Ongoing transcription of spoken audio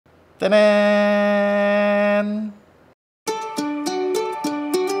Ta-da!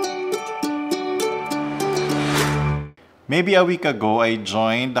 Maybe a week ago, I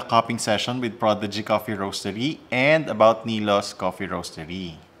joined the cupping session with Prodigy Coffee Roastery and About Nilo's Coffee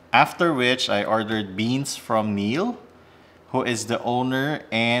Roastery. After which, I ordered beans from Neil, who is the owner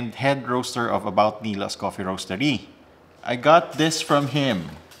and head roaster of About Nilo's Coffee Roastery. I got this from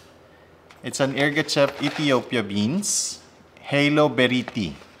him. It's an Irgachef Ethiopia beans, Halo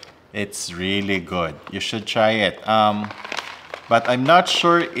Beriti. It's really good. You should try it. But I'm not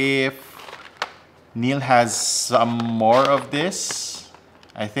sure if Neil has some more of this.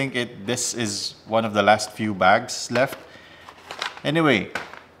 I think this is one of the last few bags left. Anyway,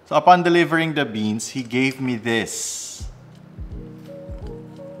 so upon delivering the beans, he gave me this.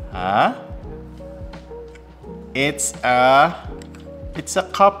 It's a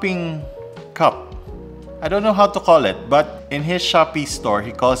cupping cup. I don't know how to call it, but in his Shopee store,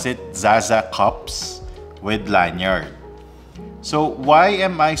 he calls it Zaza Cups with lanyard. So why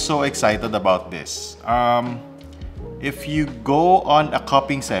am I so excited about this? If you go on a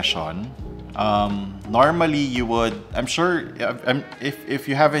cupping session, normally you would, I'm sure, if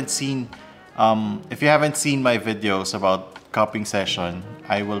you haven't seen my videos about cupping session,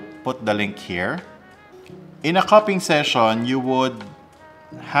 I will put the link here. In a cupping session, you would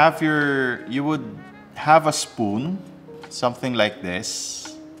have a spoon, something like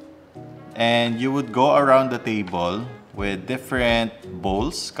this, and you would go around the table with different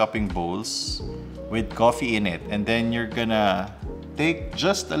bowls, cupping bowls, with coffee in it. And then you're gonna take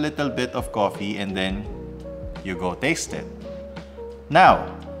just a little bit of coffee and then you go taste it.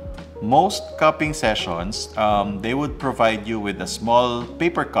 Now, most cupping sessions, they would provide you with a small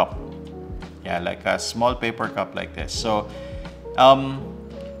paper cup. Yeah, like a small paper cup like this. So,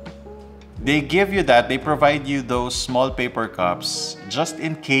 they give you that, they provide you those small paper cups just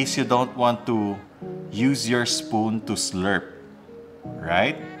in case you don't want to use your spoon to slurp,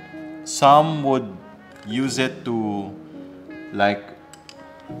 right? Some would use it to, like,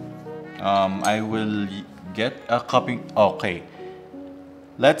 I will get a cupping. Okay,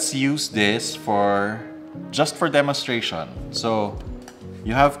 let's use this just for demonstration. So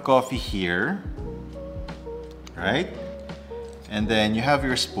you have coffee here, right? And then you have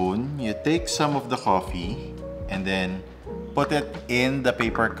your spoon. You take some of the coffee and then put it in the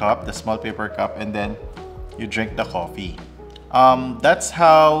paper cup, the small paper cup, and then you drink the coffee. That's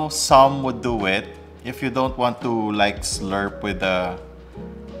how some would do it if you don't want to like slurp with the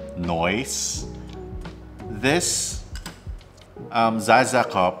noise. This Zaza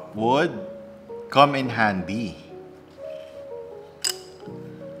cup would come in handy.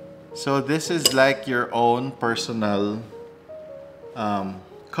 So this is like your own personal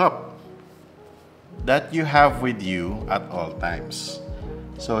cup that you have with you at all times.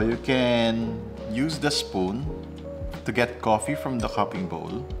 So you can use the spoon to get coffee from the cupping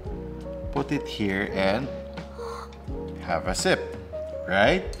bowl, put it here and have a sip,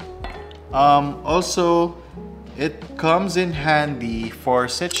 right? Also, it comes in handy for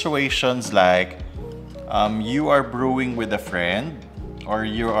situations like you are brewing with a friend, or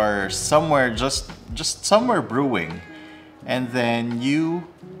you are somewhere just somewhere brewing, and then you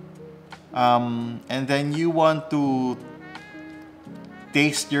want to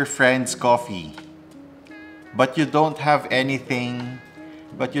taste your friend's coffee, but you don't have any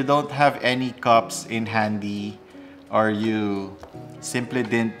cups in handy, or you simply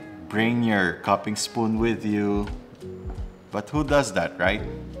didn't bring your cupping spoon with you. But who does that, right?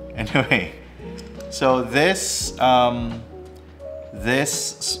 Anyway, so this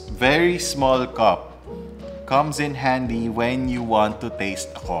very small cup comes in handy when you want to taste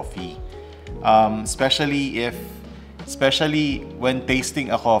a coffee. Especially when tasting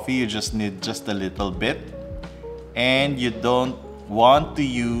a coffee, you just need just a little bit, and you don't want to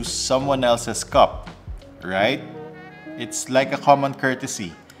use someone else's cup, right? It's like a common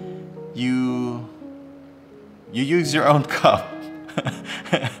courtesy. You use your own cup.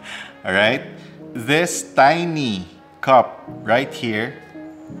 All right? This tiny cup right here,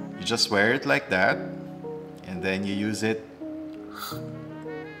 you just wear it like that, and then you use it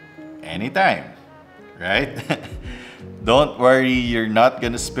anytime, right? Don't worry, you're not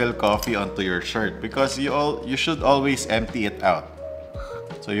gonna spill coffee onto your shirt, because you should always empty it out.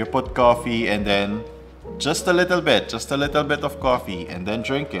 So you put coffee and then just a little bit of coffee, and then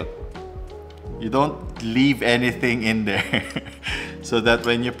drink it. You don't leave anything in there so that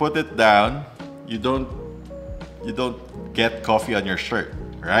when you put it down, you don't get coffee on your shirt,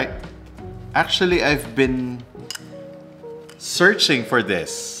 right? Actually, I've been searching for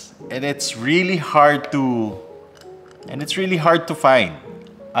this, and it's really hard to find.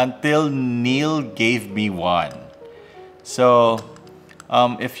 until Neil gave me one. So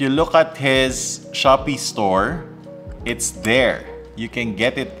if you look at his Shopee store, it's there. You can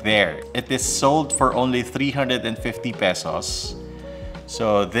get it there. It is sold for only 350 pesos.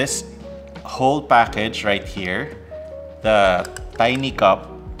 So this whole package right here, the tiny cup,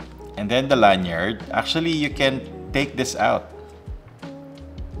 and then the lanyard. Actually, you can take this out.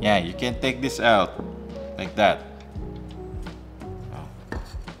 Yeah, you can take this out like that.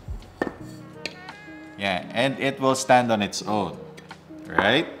 Yeah, and it will stand on its own,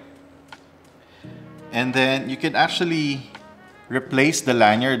 right? And then you can actually replace the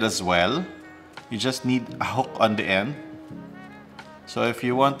lanyard as well. You just need a hook on the end. So if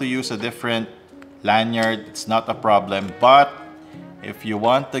you want to use a different lanyard, it's not a problem. But if you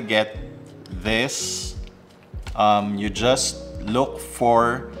want to get this, you just look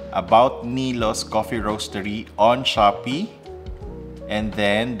for About Nilo's Coffee Roastery on Shopee. And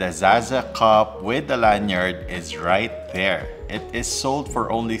then the Zaza cup with the lanyard is right there. It is sold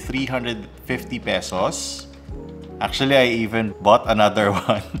for only 350 pesos. Actually, I even bought another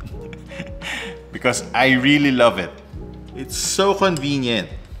one because I really love it. It's so convenient.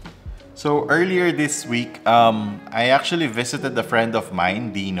 So earlier this week, I actually visited a friend of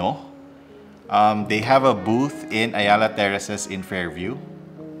mine, Dino. They have a booth in Ayala Terraces in Fairview.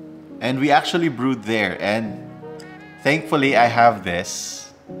 And we actually brewed there. And thankfully, I have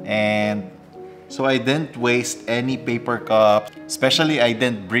this. And so I didn't waste any paper cups. Especially, I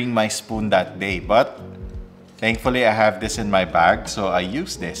didn't bring my spoon that day. But thankfully, I have this in my bag. So I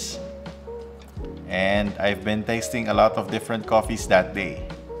use this. And I've been tasting a lot of different coffees that day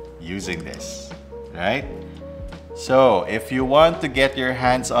using this, right? So if you want to get your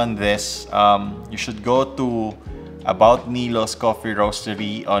hands on this, you should go to About Nilo's Coffee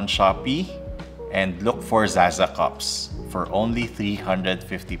Roastery on Shopee and look for Zaza cups for only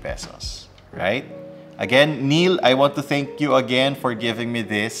 350 pesos, right? Again, Neil, I want to thank you again for giving me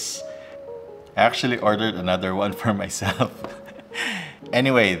this. I actually ordered another one for myself.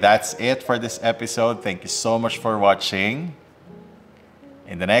 Anyway, that's it for this episode. Thank you so much for watching.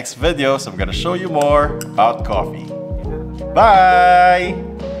 In the next videos, I'm gonna show you more about coffee. Bye!